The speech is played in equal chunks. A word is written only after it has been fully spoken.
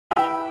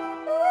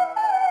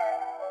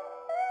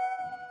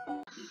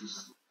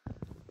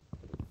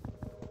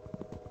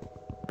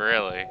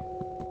Really?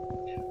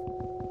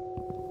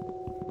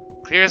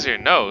 Clears your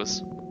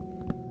nose?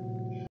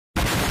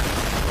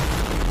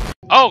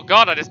 Oh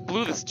god, I just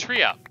blew this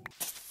tree up.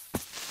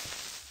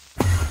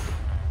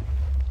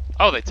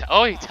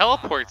 Oh, he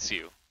teleports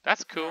you.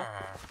 That's cool.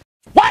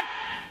 What?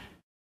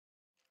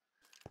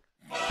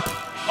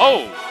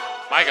 Oh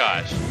my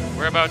gosh.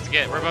 We're about to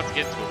get into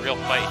a real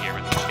fight here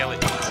with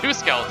the two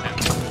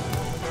skeletons.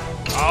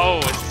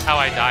 Oh, this is how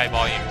I die,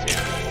 volume 2.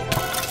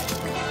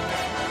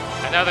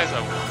 And now there's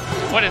a...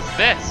 What is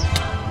this?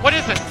 What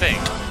is this thing?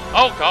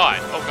 Oh god,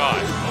 oh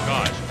gosh, oh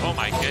gosh, oh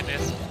my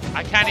goodness.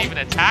 I can't even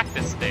attack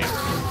this thing.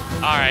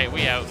 Alright,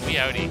 we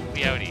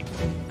outie.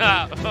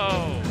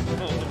 Oh,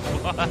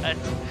 what?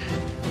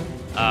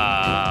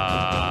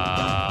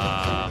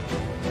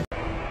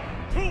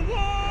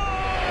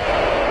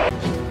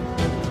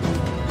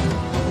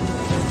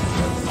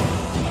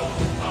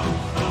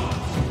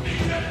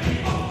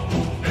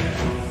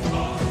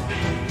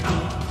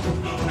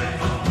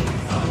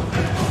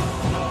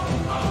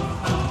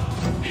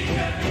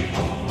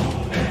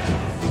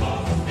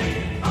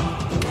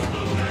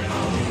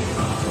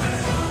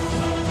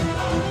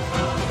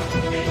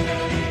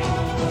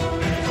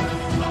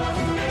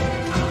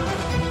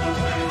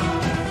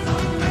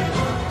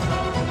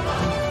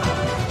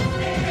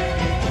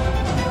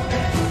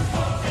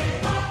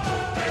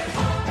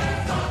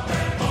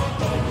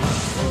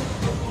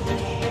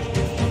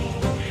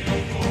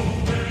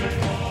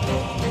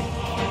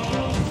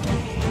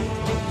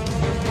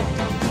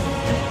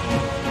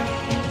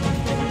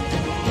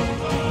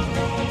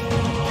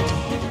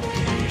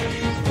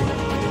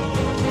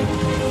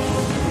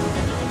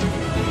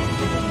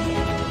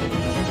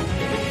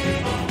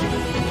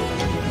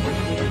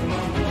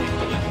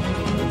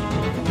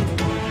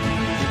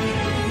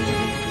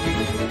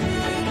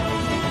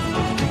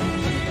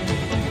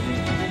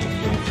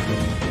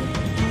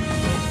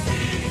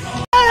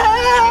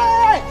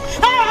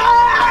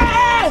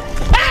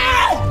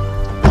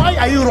 Why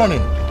are you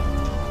running?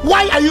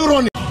 Why are you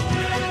running?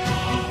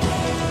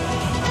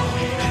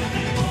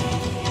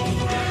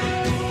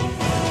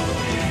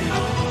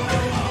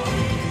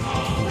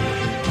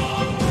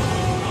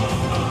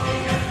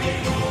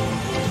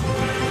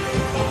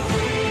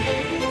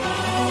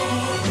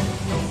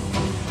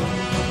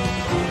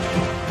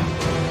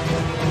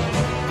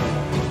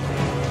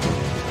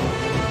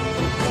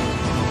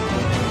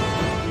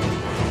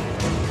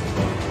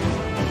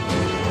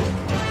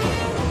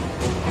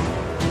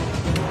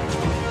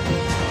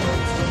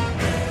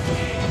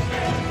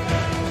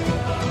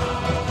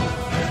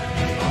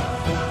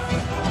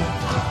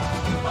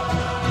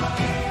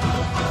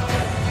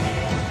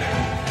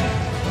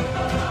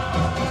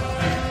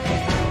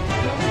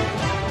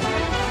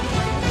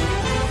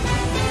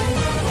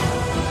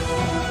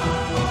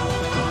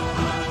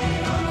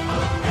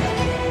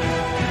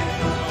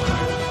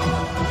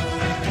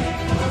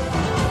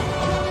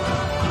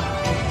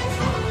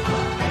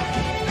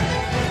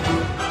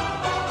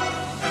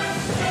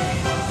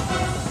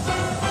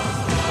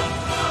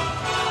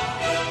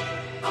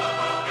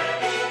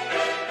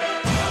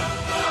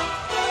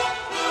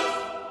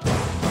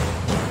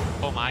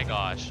 Oh my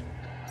gosh.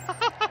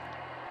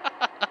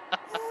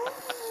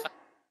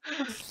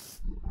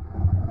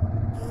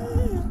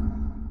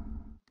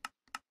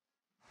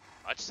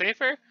 Much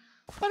safer?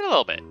 But a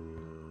little bit.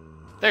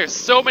 There's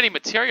so many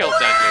materials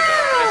down here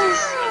though. This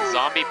is a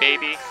zombie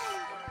baby.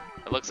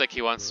 It looks like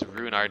he wants to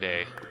ruin our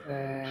day.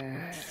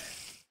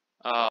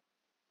 Oh.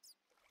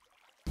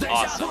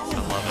 Awesome. I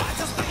love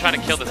it. I'm trying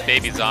to kill this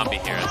baby zombie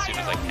here as soon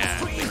as I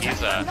can.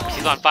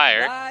 He's on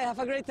fire. Bye, have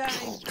a great time.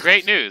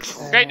 Great news.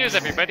 Great news,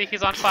 everybody.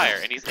 He's on fire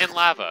and he's in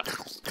lava.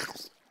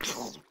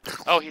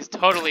 Oh, he's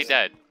totally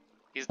dead.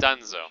 He's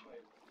donezo.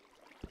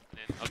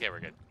 Okay, we're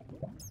good.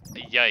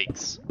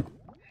 Yikes.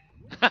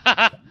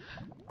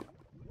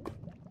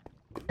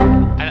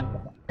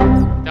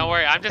 Don't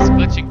worry, I'm just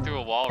glitching through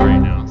a wall right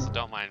now, so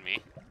don't mind me.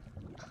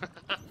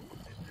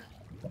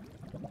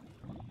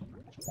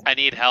 I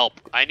need help.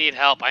 I need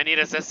help. I need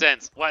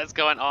assistance. What is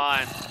going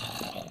on?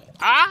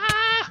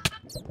 Ah!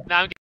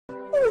 Now I'm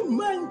Oh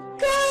my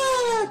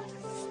god!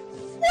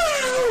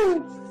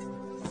 Wow!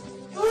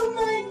 Oh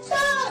my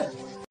god!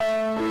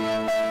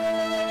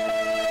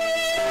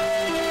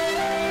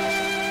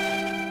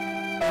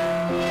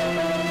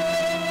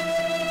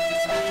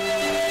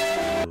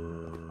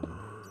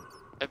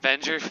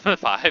 Avenger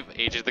 5,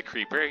 Age of the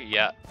Creeper.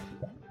 Yeah,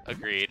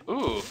 agreed.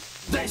 Ooh.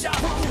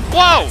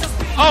 Whoa!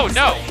 Oh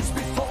no!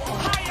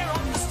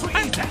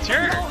 I'm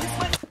sure.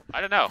 I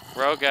don't know.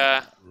 Rogue.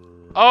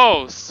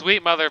 Oh,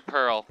 sweet mother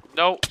pearl.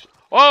 No.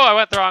 Oh, I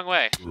went the wrong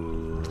way.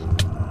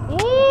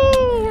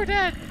 Ooh, we're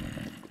dead.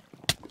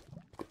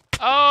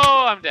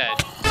 Oh, I'm dead.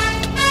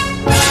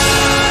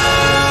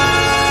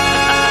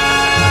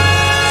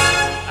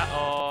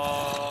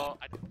 Uh-oh.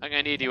 I'm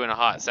gonna need you in a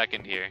hot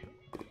second here.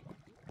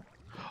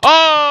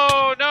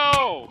 Oh,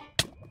 no!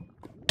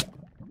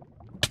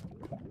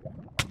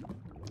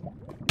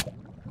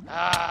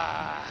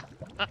 Ah.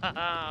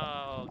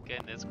 Oh,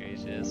 goodness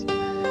gracious.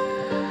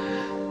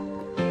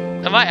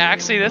 Am I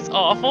actually this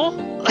awful?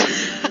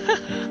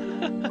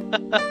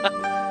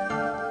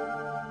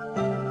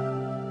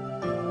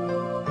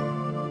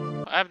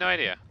 I have no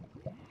idea.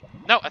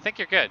 No, I think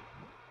you're good.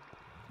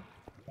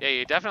 Yeah,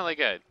 you're definitely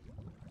good.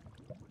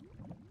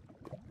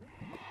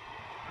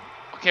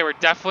 Okay, we're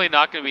definitely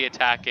not going to be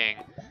attacking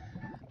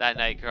that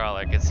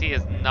Nightcrawler, because he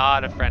is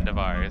not a friend of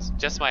ours.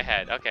 Just my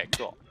head. Okay,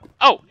 cool.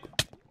 Oh!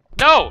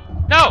 No!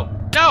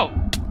 No!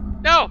 No!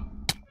 No!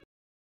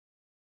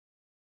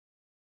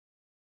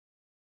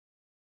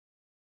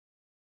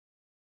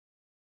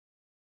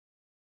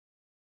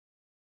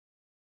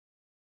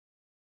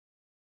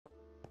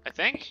 I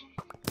think?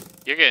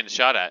 You're getting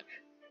shot at.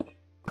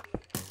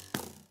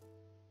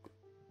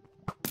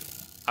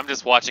 I'm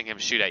just watching him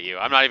shoot at you.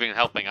 I'm not even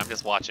helping, I'm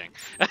just watching.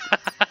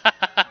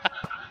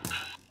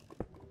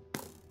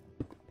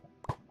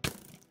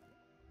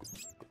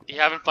 You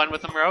having fun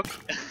with him, Rogue?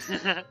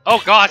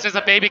 Oh gosh, there's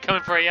a baby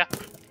coming for you.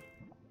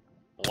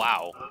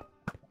 Wow.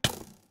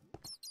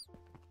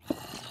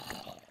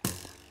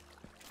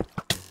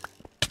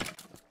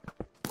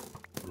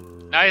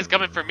 Now he's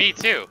coming for me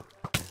too.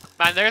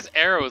 Man, there's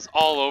arrows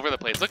all over the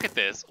place. Look at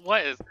this.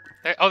 What is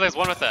there? Oh, there's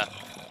one with a...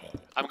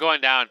 I'm going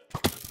down.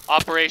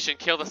 Operation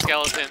Kill the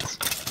Skeletons.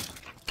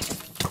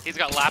 He's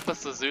got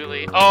lapis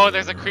lazuli. Oh,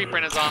 there's a creeper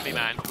and a zombie,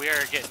 man. We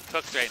are getting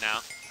cooked right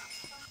now.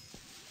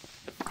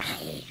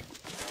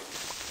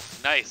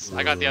 Nice.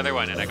 I got the other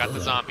one and I got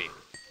the zombie.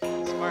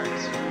 Smart.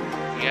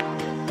 Yeah.